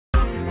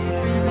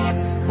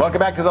Welcome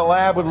back to the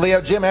Lab with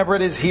Leo. Jim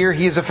Everett is here.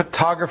 He is a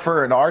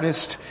photographer, an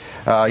artist.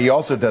 He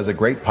also does a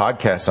great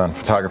podcast on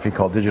photography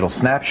called Digital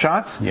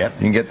Snapshots. Yep.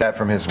 You can get that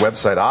from his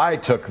website,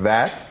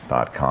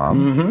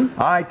 itookthat.com.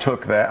 I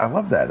Took That. I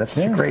love that. That's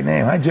such a great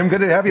name. Hi, Jim.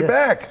 Good to have you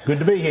back. Good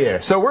to be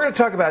here. So we're going to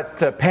talk about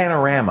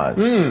panoramas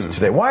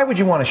today. Why would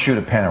you want to shoot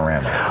a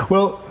panorama?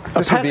 Well,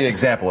 this would be an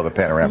example of a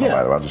panorama,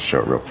 by the way. I'll just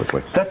show it real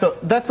quickly.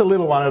 That's a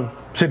little one of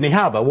Sydney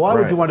Harbour. Why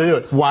would you want to do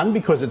it? One,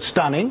 because it's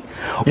stunning,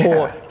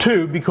 or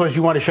two, because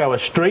you want to show a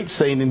street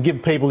scene and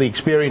give people the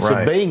experience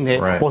of being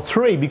there, or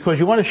three, because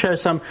you want to show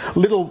some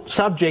little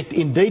subject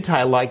in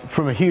detail, like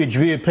from a huge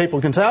view,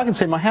 people can say, I can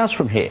see my house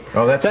from here.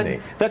 Oh, that's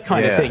neat. That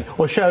kind of thing,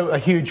 or show a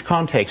huge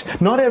context.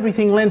 Not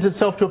everything lends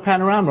itself to a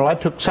panorama. I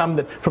took some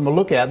that from a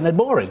lookout and they're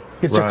boring.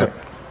 It's just a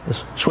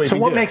so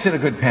what makes it a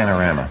good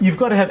panorama? You've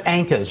got to have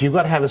anchors, you've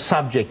got to have a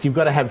subject, you've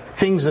got to have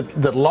things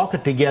that lock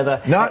it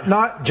together.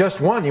 Not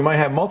just one, you might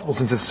have multiple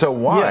since it's so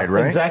wide,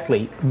 right?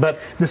 Exactly. But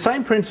the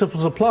same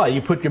principles apply.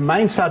 You put your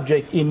main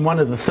subject in one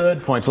of the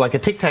third points, like a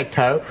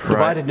tic-tac-toe,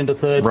 divided into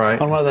thirds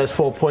on one of those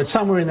 4 points,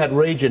 somewhere in that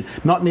region,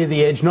 not near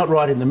the edge, not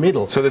right in the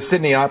middle. So the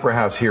Sydney Opera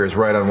House here is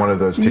right on one of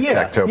those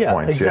tic-tac-toe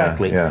points.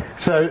 Exactly.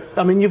 So,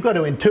 I mean, you've got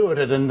to intuit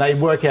it, and they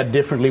work out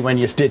differently when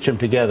you stitch them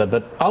together.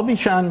 But I'll be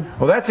shown...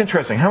 Well, that's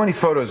interesting. How many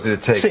photos did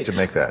it take to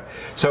make that?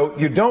 So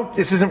you don't,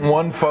 this isn't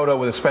one photo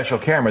with a special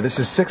camera. This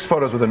is 6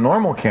 photos with a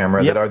normal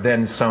camera that are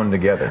then sewn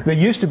together. There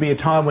used to be a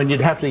time when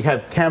you'd have to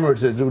have cameras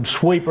that would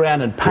sweep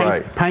around and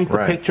paint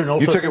the picture. And all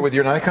you took it with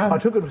your Nikon? I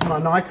took it with my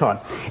Nikon.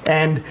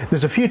 And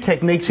there's a few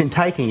techniques in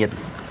taking it,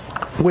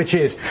 which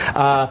is...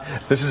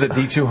 this is a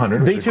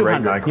D200, which is a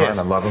great Nikon.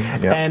 I love them.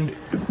 And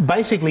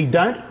basically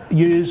don't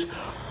use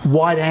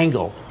wide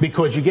angle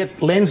because you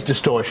get lens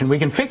distortion. We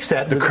can fix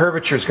that. The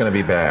curvature is going to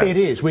be bad. It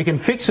is. We can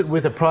fix it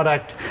with a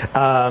product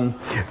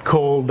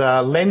called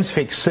Lens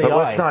Fix CI. But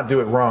let's not do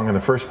it wrong in the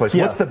first place.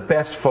 What's the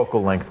best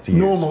focal length to use?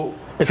 Normal.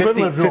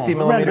 50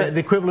 millimeter? The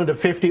equivalent of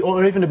 50,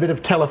 or even a bit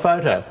of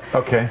telephoto.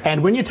 Okay.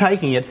 And when you're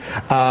taking it,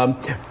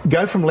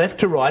 go from left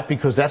to right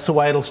because that's the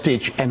way it'll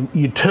stitch. And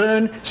you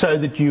turn so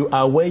that you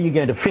are where you're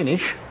going to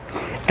finish,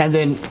 and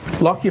then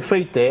lock your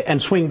feet there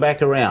and swing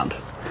back around.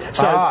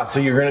 So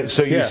you're going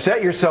to you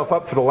set yourself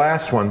up for the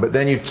last one, but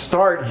then you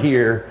start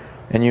here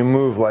and you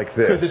move like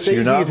this. Because it's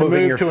easier to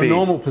move to a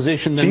normal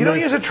position. So you don't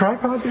use a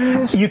tripod to do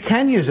this? You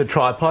can use a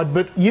tripod,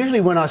 but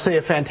usually when I see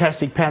a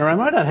fantastic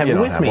panorama, I don't have it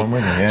with me.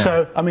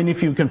 So, I mean,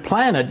 if you can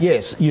plan it,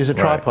 yes, use a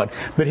tripod.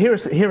 But here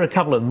are a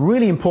couple of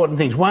really important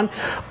things. One,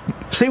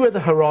 see where the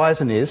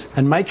horizon is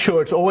and make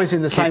sure it's always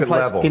in the same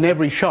place in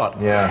every shot.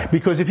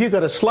 Because if you've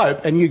got a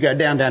slope and you go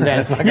down, down,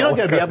 down, you're not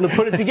going to be able to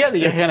put it together.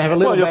 You're going to have a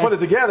little... Well, you'll put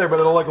it together, but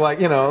it'll look like,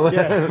 you know,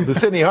 the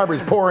Sydney Harbour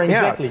is pouring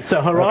out. Exactly.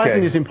 So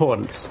horizon is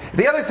important.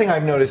 The other thing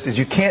I've noticed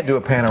is you can't do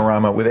a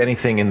panorama with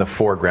anything in the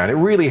foreground. It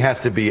really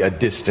has to be a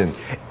distant...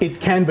 It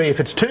can be. If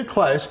it's too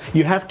close,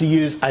 you have to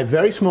use a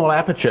very small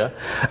aperture,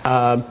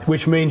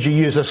 which means you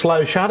use a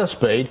slow shutter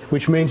speed,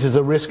 which means there's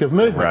a risk of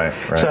movement.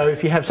 So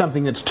if you have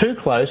something that's too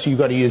close, you've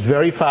got to use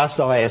very fast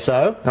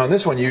ISO. Now, on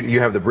this one, you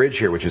have the bridge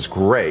here, which is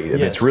great,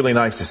 and it's really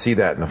nice to see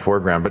that in the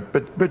foreground,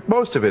 but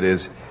most of it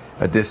is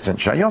a distant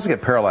shot. You also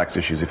get parallax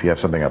issues if you have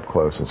something up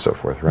close and so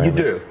forth, right? You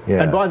do.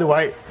 And by the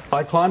way,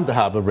 I climbed the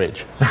Harbour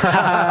Bridge.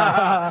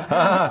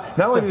 Not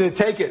only did he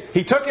take it,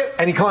 he took it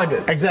and he climbed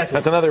it. Exactly.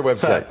 That's another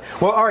website.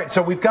 Well, all right,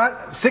 so we've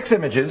got 6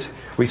 images.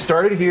 We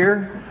started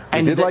here,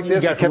 we did like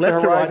this, we kept the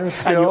horizon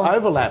still. And you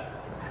overlap.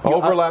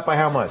 Overlap by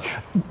how much?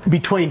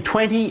 Between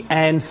 20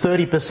 and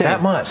 30%.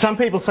 That much? Some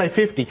people say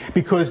 50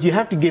 because you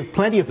have to give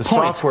plenty of points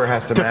software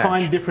has to match.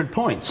 Find different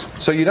points.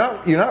 So you're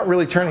not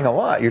really turning a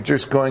lot. You're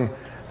just going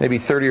maybe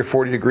 30 or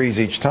 40 degrees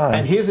each time.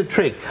 And here's a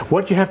trick.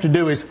 What you have to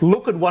do is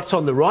look at what's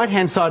on the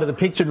right-hand side of the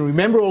picture and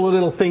remember all the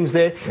little things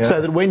there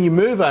so that when you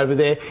move over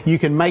there, you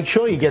can make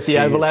sure you get the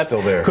overlap.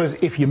 Because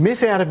if you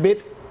miss out a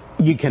bit,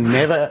 you can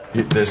never...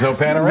 There's no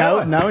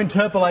panorama. No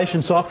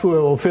interpolation software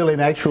will fill in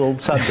actual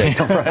subject.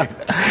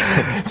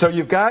 So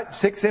you've got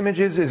 6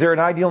 images. Is there an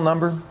ideal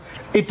number?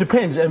 It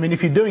depends. I mean,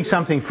 if you're doing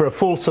something for a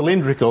full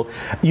cylindrical,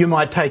 you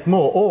might take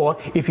more. Or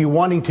if you're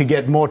wanting to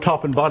get more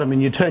top and bottom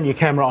and you turn your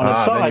camera on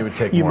its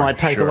side, you might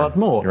take a lot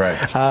more.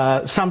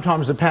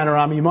 Sometimes the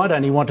panorama, you might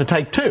only want to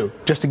take 2,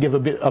 just to give a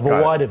bit of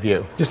a wider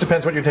view. Just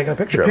depends what you're taking a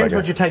picture of, Depends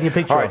what you're taking a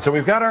picture of. All right, so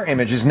we've got our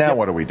images. Now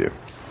what do we do?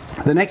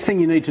 The next thing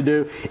you need to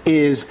do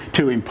is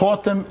to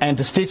import them and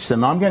to stitch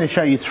them. I'm going to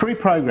show you 3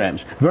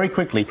 programs very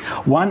quickly.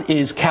 One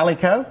is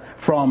Calico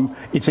from,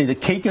 it's either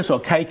Kekus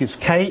or Kekus,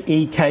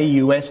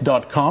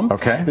 Kekus.com.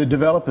 The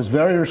developer's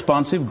very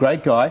responsive,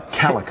 great guy.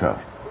 Calico.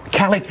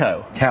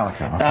 Calico.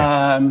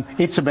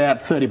 It's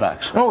about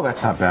 $30. Oh,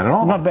 that's not bad at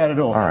all. Not bad at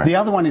all. Right. The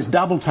other one is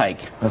Double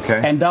Take.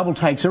 And Double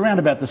Take's around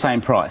about the same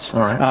price.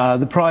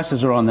 The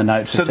prices are on the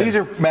notes. So these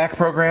are Mac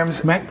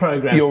programs? Mac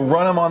programs. You'll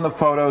run them on the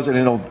photos and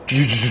it'll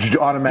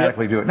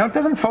automatically do it. Now,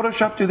 doesn't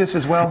Photoshop do this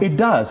as well? It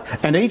does.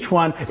 And each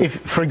one,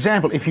 for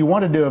example, if you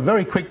want to do a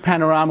very quick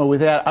panorama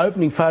without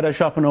opening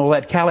Photoshop and all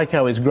that,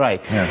 Calico is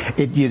great.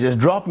 You just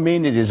drop them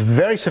in. It is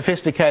very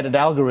sophisticated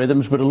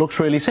algorithms, but it looks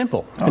really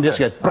simple. It just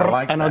goes,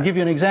 and I'll give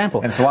you an example.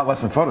 example. And it's a lot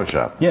less than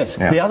Photoshop. Yes.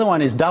 Yeah. The other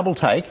one is double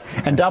take,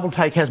 and double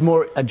take has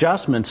more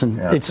adjustments, and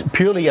it's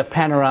purely a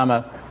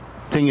panorama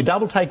thing. A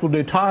double take will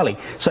do tiling,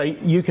 so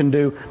you can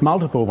do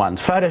multiple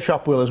ones.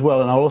 Photoshop will as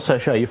well, and I'll also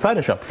show you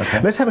Photoshop.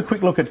 Okay. Let's have a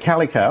quick look at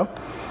Calico.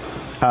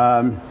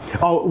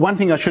 One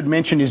thing I should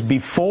mention is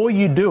before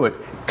you do it,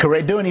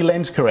 do any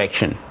lens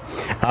correction.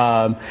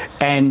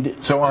 And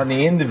so on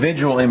the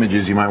individual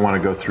images, you might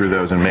want to go through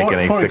those and make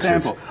any fixes. For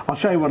example, I'll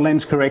show you what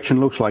lens correction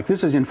looks like.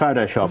 This is in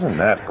Photoshop. Isn't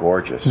that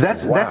gorgeous?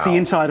 That's the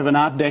inside of an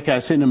Art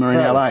Deco cinema in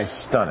LA.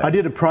 Stunning. I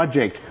did a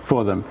project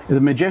for them, the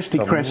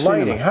Majestic Crest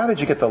Cinema. How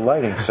did you get the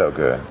lighting so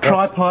good?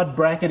 Tripod,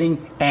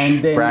 bracketing,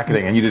 and then...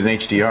 Bracketing, and you did an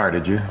HDR,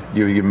 did you?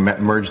 You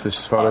merged the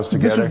photos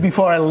together? This was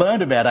before I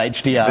learned about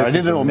HDR. I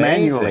did it all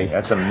manually.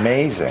 That's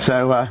amazing.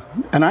 So,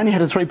 and I only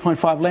had a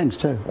 3.5 lens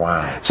too.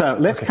 Wow. So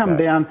let's come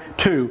down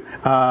to,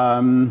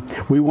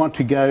 we want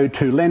to go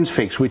to lens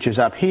fix, which is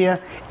up here,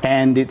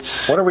 and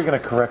it's... What are we going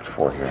to correct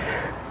for here?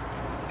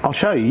 I'll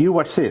show you. You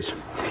watch this.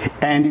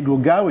 And it will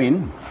go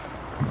in...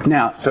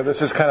 Now, so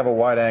this is kind of a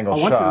wide-angle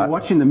shot. I want you to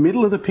watch in the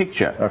middle of the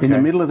picture. Okay. In the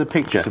middle of the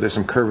picture. So there's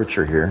some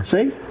curvature here.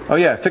 See? Oh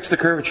yeah, it fixed the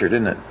curvature,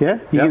 didn't it? Yeah,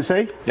 you can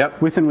see?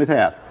 Yep. With and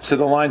without. So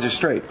the lines are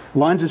straight.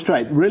 Lines are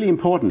straight. Really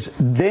important.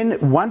 Then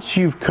once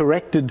you've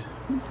corrected...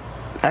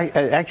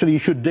 Actually, you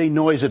should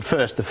denoise it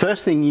first. The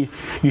first thing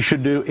you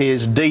should do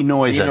is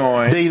denoise it.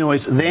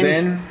 Denoise.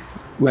 Then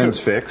lens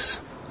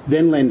fix.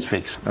 Then lens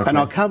fix. Okay. And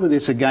I'll cover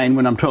this again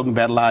when I'm talking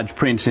about large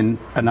prints in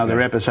another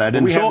episode.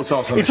 And it's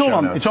all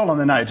on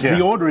the notes. Yeah.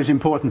 The order is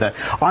important though.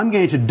 I'm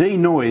going to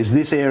denoise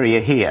this area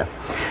here.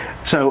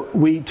 So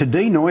to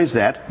denoise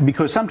that,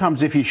 because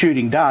sometimes if you're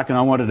shooting dark, and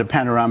I wanted a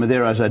panorama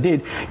there as I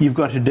did, you've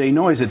got to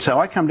denoise it. So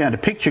I come down to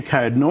Picture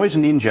Code, Noise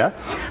Ninja.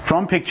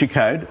 From Picture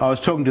Code, I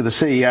was talking to the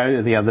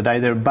CEO the other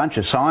day. They're a bunch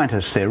of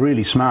scientists. They're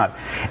really smart.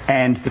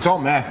 And it's all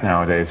math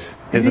nowadays,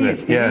 isn't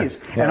it? It is.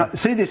 Yeah. And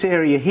see this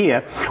area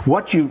here,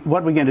 what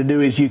we're going to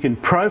do is you can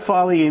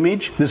profile the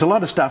image. There's a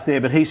lot of stuff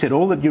there, but he said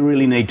all that you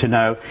really need to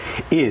know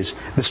is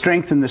the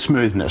strength and the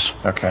smoothness.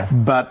 Okay.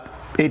 But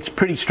it's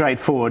pretty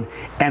straightforward,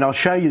 and I'll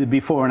show you the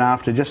before and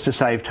after just to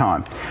save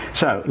time.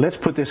 So let's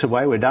put this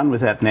away. We're done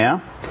with that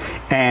now.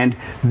 And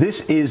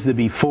this is the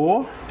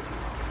before,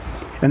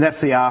 and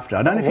that's the after.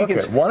 I don't know if you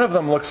can... One of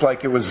them looks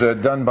like it was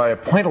done by a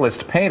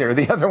pointillist painter.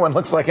 The other one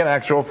looks like an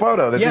actual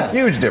photo. There's a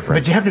huge difference.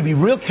 But you have to be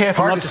real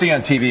careful. Hard to see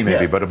on TV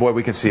maybe, but boy,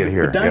 we can see it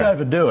here. But don't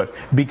overdo it,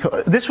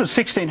 because this was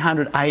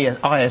 1600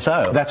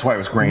 ISO. That's why it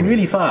was grainy.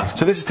 Really fast.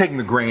 So this is taking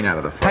the grain out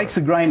of the photo. Takes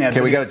the grain out.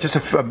 Okay, we got just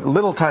a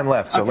little time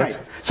left, so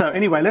let's... So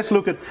anyway, let's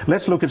look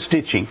at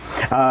stitching.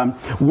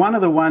 One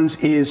of the ones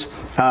is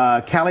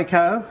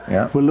Calico.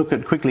 Yeah. We'll look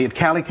quickly at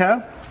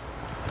Calico.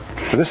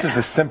 So this is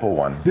the simple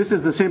one. This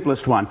is the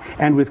simplest one.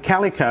 And with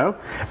Calico,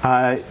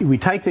 we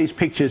take these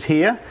pictures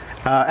here.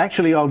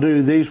 Actually, I'll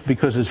do these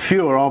because there's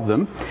fewer of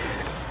them.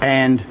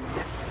 And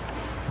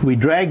we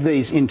drag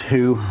these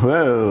into...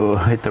 Whoa,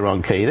 hit the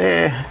wrong key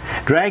there.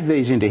 Drag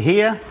these into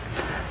here,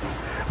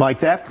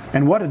 like that.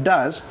 And what it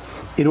does,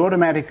 it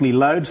automatically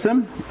loads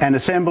them and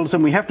assembles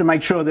them. We have to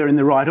make sure they're in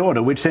the right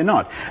order, which they're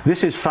not.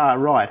 This is far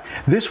right.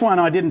 This one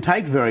I didn't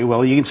take very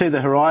well. You can see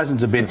the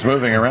horizon's a bit... It's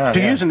moving around.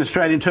 To use an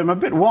Australian term, a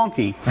bit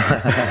wonky.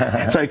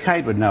 So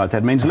Kate would know what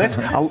that means. Let's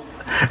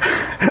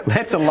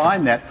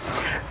align that.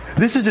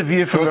 This is a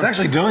view from... So it's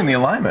actually doing the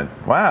alignment.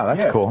 Wow,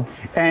 that's cool.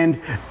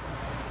 And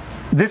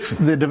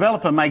the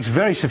developer makes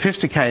very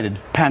sophisticated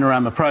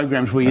panorama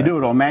programs where you do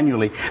it all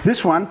manually.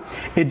 This one,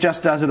 it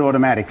just does it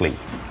automatically.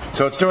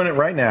 So it's doing it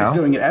right now. It's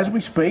doing it as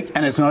we speak,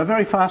 and it's not a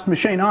very fast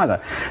machine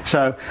either.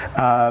 So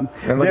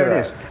there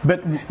it is.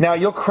 But now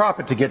you'll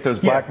crop it to get those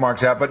black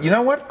marks out. But you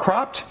know what?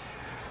 Cropped,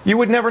 you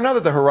would never know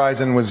that the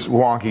horizon was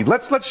wonky.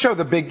 Let's show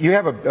the big. You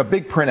have a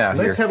big printout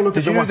here. Let's have a look.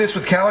 Did you do this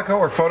with Calico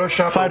or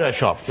Photoshop?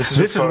 Photoshop. This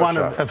is one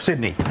of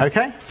Sydney.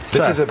 Okay.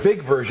 This is a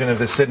big version of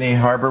the Sydney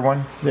Harbour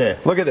one. Yeah.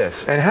 Look at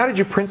this. And how did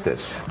you print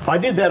this? I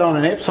did that on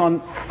an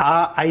Epson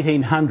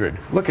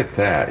R1800. Look at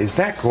that. Is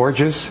that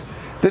gorgeous?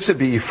 This would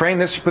be, you frame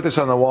this, you put this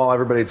on the wall,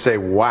 everybody'd say,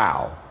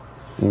 wow.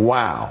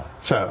 Wow.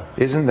 So,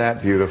 isn't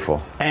that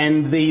beautiful?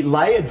 And the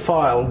layered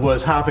file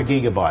was 0.5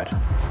 gigabyte.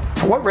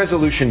 What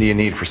resolution do you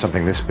need for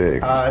something this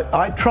big?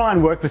 I try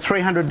and work with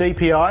 300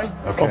 DPI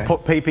or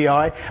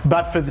PPI,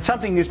 but for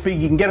something this big,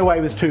 you can get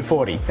away with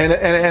 240. And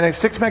a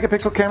 6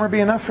 megapixel camera be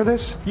enough for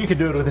this? You could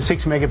do it with a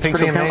 6 megapixel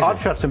camera.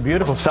 I've shot some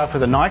beautiful stuff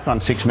with a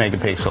Nikon 6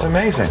 megapixel. It's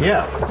amazing.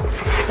 Yeah.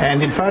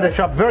 And in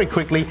Photoshop, very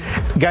quickly,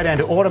 go down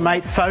to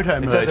Automate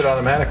Photo Merge. It does it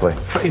automatically.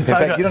 In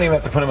fact, you don't even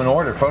have to put them in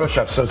order.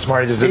 Photoshop's so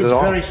smart, it just does it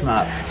all. It's very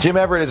smart. Jim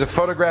Everett is a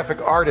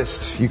photographic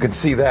artist. You can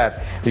see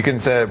that. You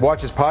can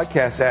watch his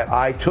podcast at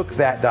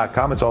itookthat.com.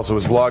 It's also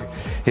his blog,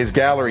 his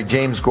gallery,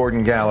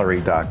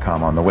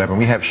 jamesgordongallery.com on the web. And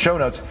we have show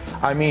notes,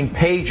 I mean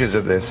pages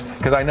of this,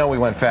 because I know we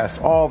went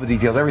fast. All the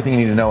details, everything you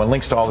need to know, and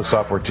links to all the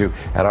software too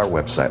at our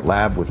website,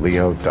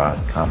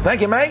 labwithleo.com.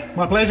 Thank you, mate.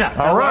 My pleasure.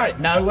 All right.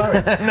 No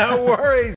worries. No worries.